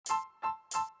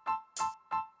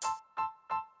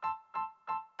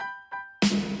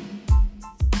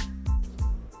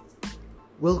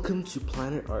Welcome to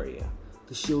Planet Arya,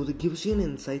 the show that gives you an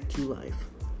insight to life.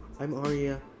 I'm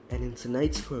Arya, and in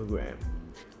tonight's program,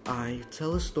 I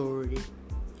tell a story,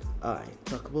 I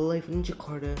talk about life in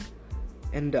Jakarta,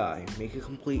 and I make a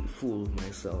complete fool of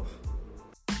myself.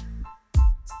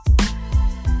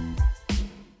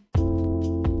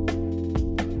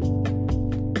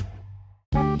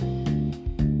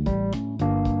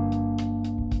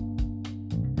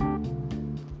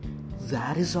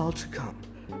 That is all to come.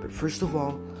 But first of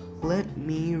all, let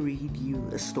me read you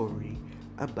a story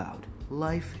about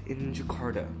life in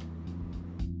Jakarta.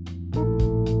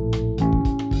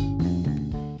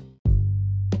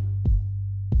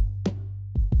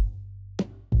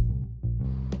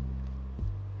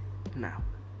 Now,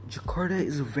 Jakarta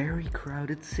is a very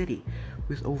crowded city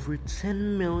with over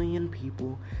 10 million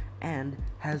people and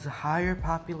has a higher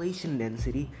population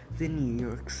density than New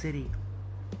York City.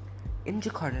 In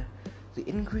Jakarta, the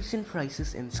increase in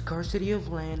prices and scarcity of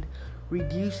land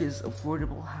reduces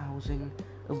affordable housing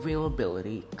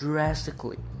availability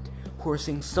drastically,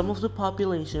 forcing some of the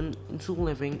population into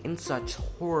living in such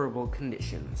horrible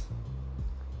conditions.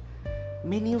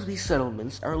 Many of these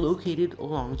settlements are located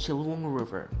along Ciliwung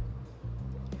River.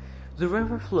 The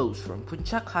river flows from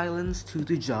Puncak Highlands to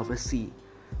the Java Sea,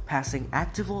 passing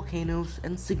active volcanoes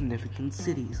and significant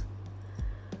cities.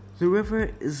 The river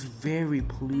is very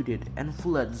polluted and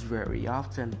floods very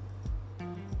often.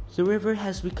 The river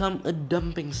has become a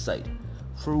dumping site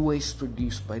for waste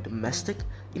produced by domestic,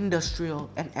 industrial,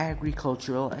 and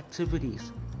agricultural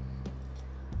activities.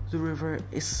 The river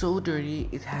is so dirty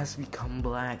it has become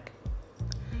black.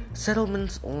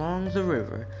 Settlements along the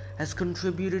river has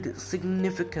contributed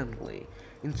significantly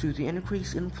into the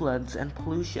increase in floods and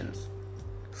pollutions.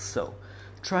 So,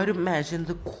 try to imagine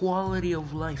the quality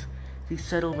of life these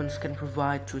settlements can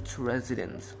provide to its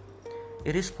residents.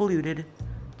 It is polluted,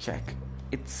 check.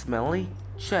 It's smelly,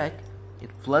 check. It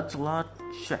floods a lot,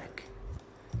 check.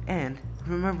 And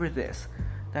remember this,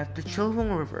 that the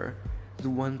Ciliwung River, the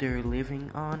one they're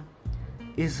living on,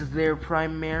 is their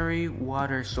primary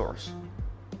water source.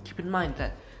 Keep in mind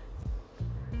that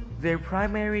their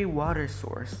primary water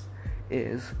source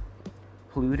is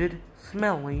polluted,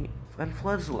 smelly, and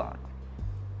floods a lot.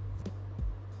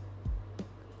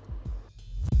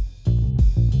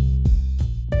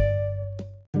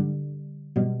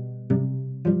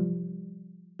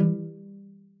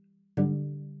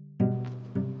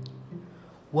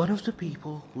 One of the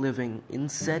people living in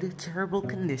said terrible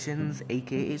conditions,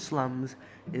 aka slums,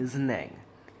 is Neng.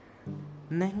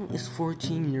 Neng is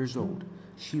 14 years old.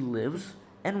 She lives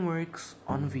and works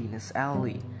on Venus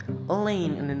Alley, a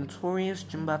lane in the notorious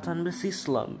Jembatan Besi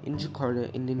slum in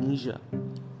Jakarta, Indonesia.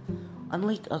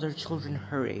 Unlike other children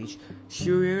her age, she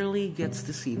rarely gets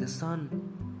to see the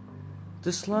sun.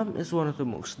 The slum is one of the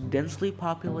most densely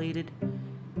populated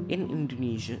in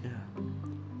Indonesia,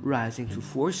 rising to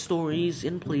 4 stories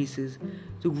in places.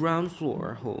 The ground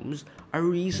floor homes are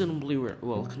reasonably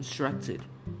well constructed.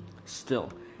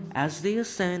 Still, as they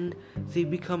ascend, they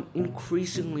become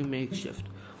increasingly makeshift,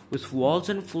 with walls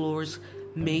and floors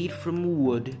made from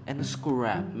wood and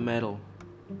scrap metal.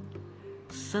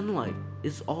 Sunlight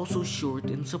is also short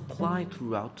in supply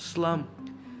throughout the slum,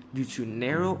 due to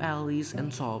narrow alleys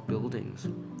and tall buildings.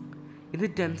 In the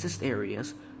densest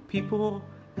areas, people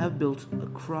have built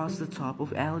across the top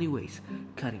of alleyways,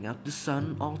 cutting out the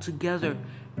sun altogether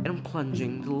and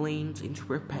plunging the lanes into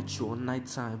perpetual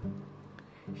nighttime.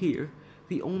 Here,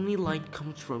 the only light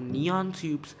comes from neon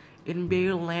tubes and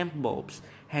bare lamp bulbs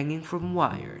hanging from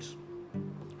wires.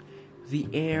 The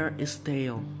air is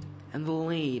stale, and the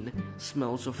lane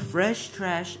smells of fresh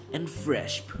trash and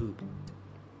fresh poop.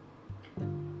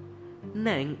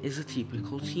 Neng is a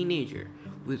typical teenager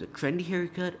with a trendy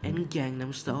haircut and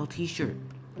Gangnam Style t-shirt,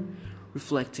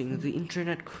 reflecting the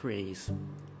internet craze.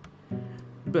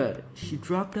 But she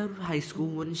dropped out of high school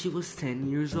when she was 10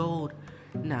 years old.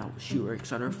 Now she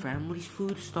works on her family's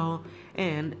food stall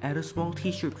and at a small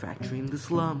t-shirt factory in the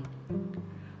slum.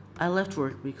 I left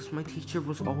work because my teacher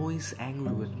was always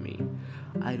angry with me.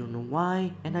 I don't know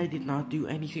why, and I did not do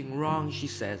anything wrong, she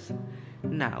says.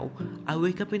 Now, I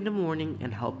wake up in the morning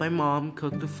and help my mom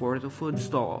cook for the food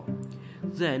stall.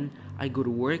 Then, I go to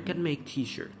work and make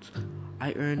t-shirts.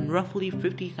 I earn roughly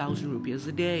 50,000 rupees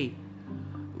a day,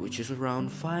 which is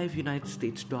around 5 United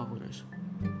States dollars.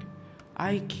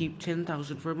 I keep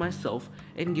 10,000 for myself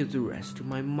and give the rest to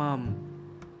my mom.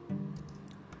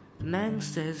 Nang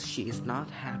says she is not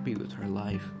happy with her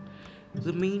life.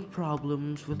 The main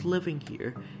problems with living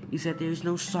here is that there is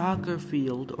no soccer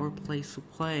field or place to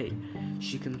play.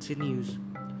 She continues,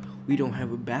 we don't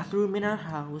have a bathroom in our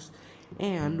house,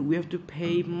 and we have to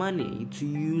pay money to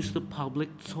use the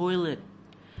public toilet.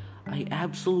 I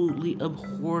absolutely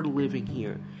abhor living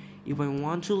here. If I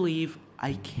want to leave,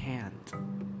 I can't,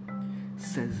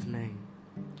 says Nang.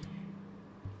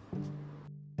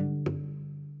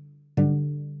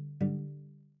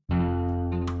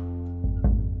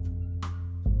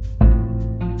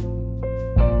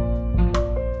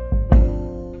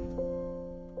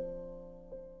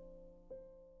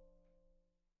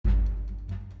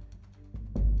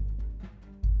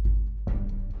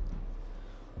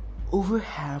 Over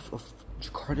half of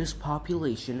Jakarta's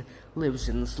population lives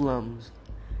in slums.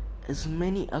 As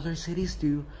many other cities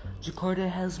do, Jakarta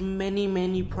has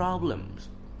many problems.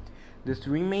 The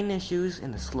three main issues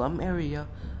in the slum area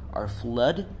are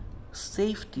flood,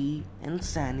 safety, and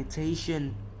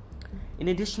sanitation. In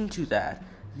addition to that,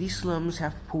 these slums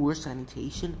have poor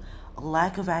sanitation, a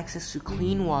lack of access to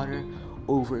clean water,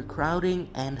 overcrowding,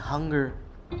 and hunger.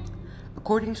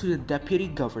 According to the deputy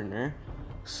governor,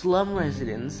 slum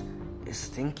residents is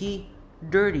stinky,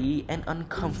 dirty, and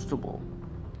uncomfortable.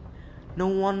 No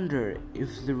wonder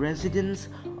if the residents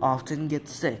often get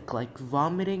sick, like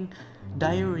vomiting,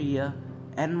 diarrhea,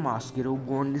 and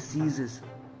mosquito-borne diseases.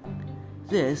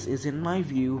 This is, in my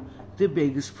view, the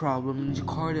biggest problem in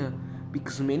Jakarta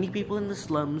because many people in the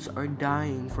slums are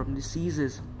dying from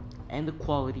diseases and the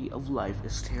quality of life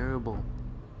is terrible.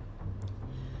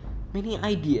 Many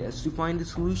ideas to find a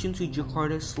solution to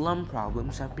Jakarta's slum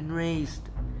problems have been raised.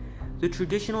 The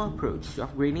traditional approach to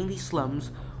upgrading these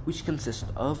slums, which consists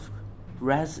of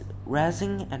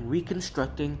razing and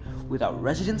reconstructing without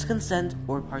residents' consent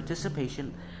or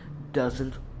participation,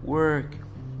 doesn't work.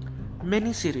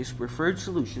 Many cities' preferred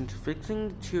solution to fixing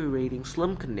deteriorating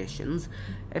slum conditions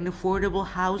and affordable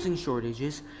housing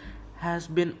shortages has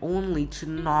been only to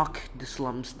knock the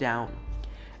slums down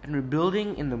and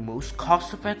rebuilding in the most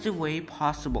cost-effective way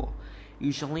possible,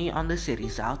 usually on the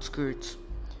city's outskirts.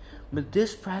 But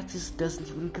this practice doesn't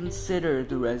even consider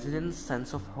the residents'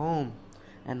 sense of home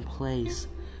and place,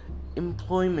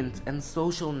 employment and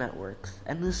social networks,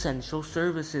 and essential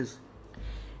services.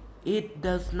 It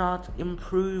does not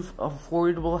improve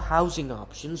affordable housing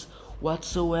options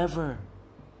whatsoever.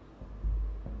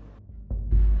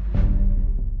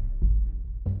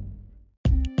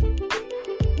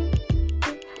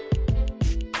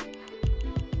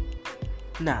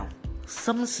 Now,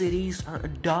 some cities are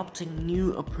adopting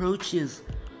new approaches.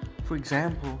 For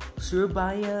example,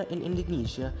 Surabaya in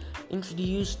Indonesia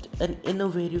introduced an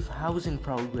innovative housing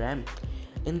program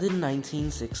in the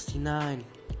 1969.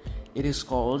 It is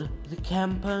called the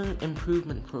Kampung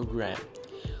Improvement Program,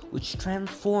 which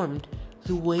transformed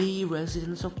the way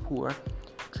residents of poor,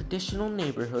 traditional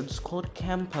neighborhoods called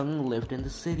kampung lived in the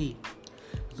city.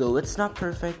 Though it's not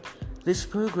perfect, this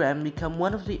program became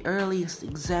one of the earliest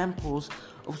examples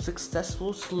of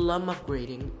successful slum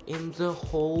upgrading in the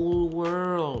whole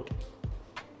world.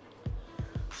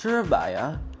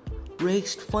 Surabaya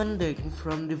raised funding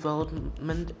from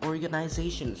development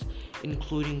organizations,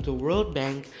 including the World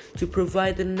Bank, to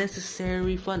provide the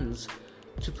necessary funds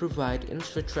to provide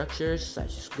infrastructures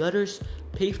such as gutters,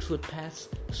 paved footpaths,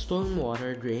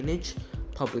 stormwater drainage,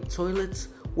 public toilets,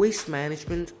 waste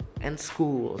management, and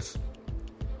schools.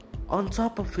 On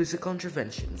top of physical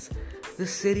interventions, the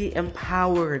city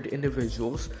empowered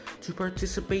individuals to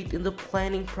participate in the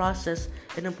planning process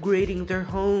and upgrading their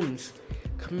homes.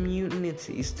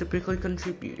 Communities typically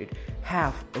contributed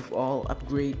half of all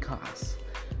upgrade costs.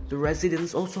 The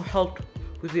residents also helped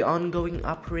with the ongoing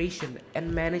operation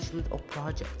and management of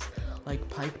projects like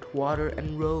piped water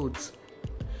and roads,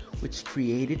 which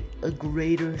created a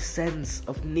greater sense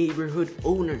of neighborhood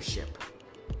ownership.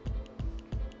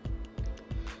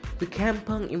 The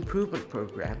Kampung Improvement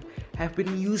Program have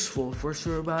been useful for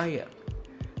Surabaya.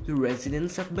 The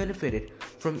residents have benefited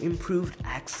from improved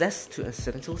access to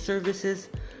essential services,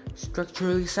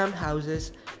 structurally sound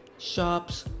houses,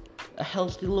 shops, a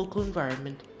healthy local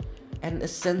environment, and a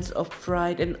sense of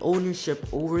pride and ownership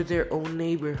over their own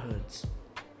neighborhoods.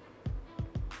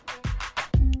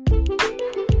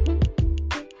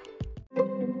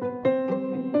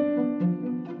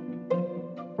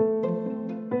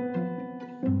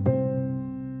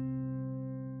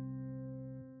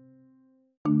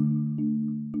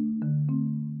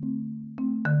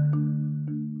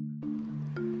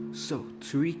 So,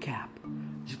 to recap,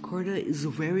 Jakarta is a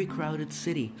very crowded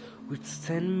city with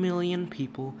 10 million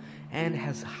people and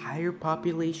has a higher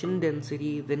population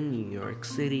density than New York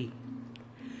City.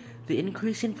 The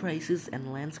increase in prices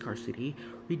and land scarcity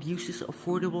reduces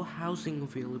affordable housing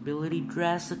availability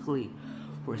drastically,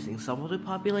 forcing some of the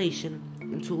population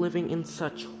into living in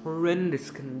such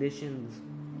horrendous conditions.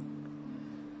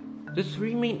 The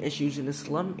three main issues in the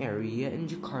slum area in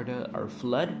Jakarta are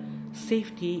flood,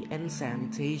 safety, and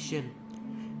sanitation.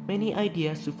 Many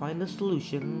ideas to find a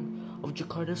solution of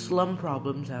Jakarta's slum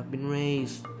problems have been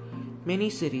raised. Many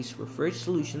cities' preferred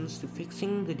solutions to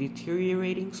fixing the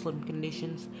deteriorating slum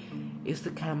conditions is the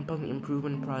Kampung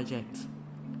Improvement Project.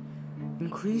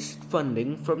 Increased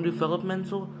funding from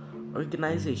developmental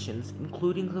organizations,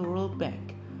 including the World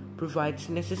Bank, provides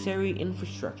necessary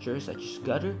infrastructure such as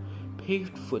gutter,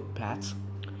 paved footpaths,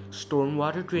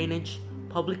 stormwater drainage,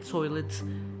 public toilets,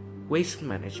 waste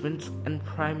management, and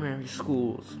primary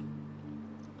schools.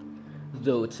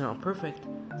 Though it's not perfect,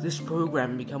 this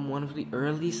program became one of the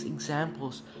earliest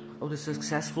examples of the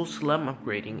successful slum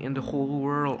upgrading in the whole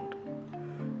world.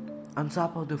 On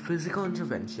top of the physical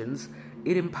interventions,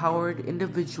 it empowered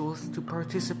individuals to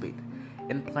participate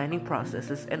in planning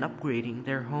processes and upgrading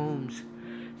their homes.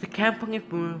 The Kampung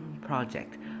Improvement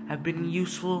Project have been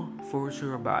useful for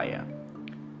Surabaya.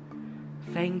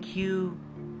 Thank you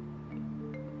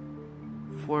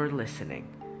for listening.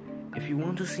 If you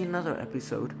want to see another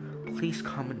episode, please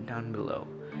comment down below.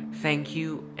 Thank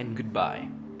you and goodbye.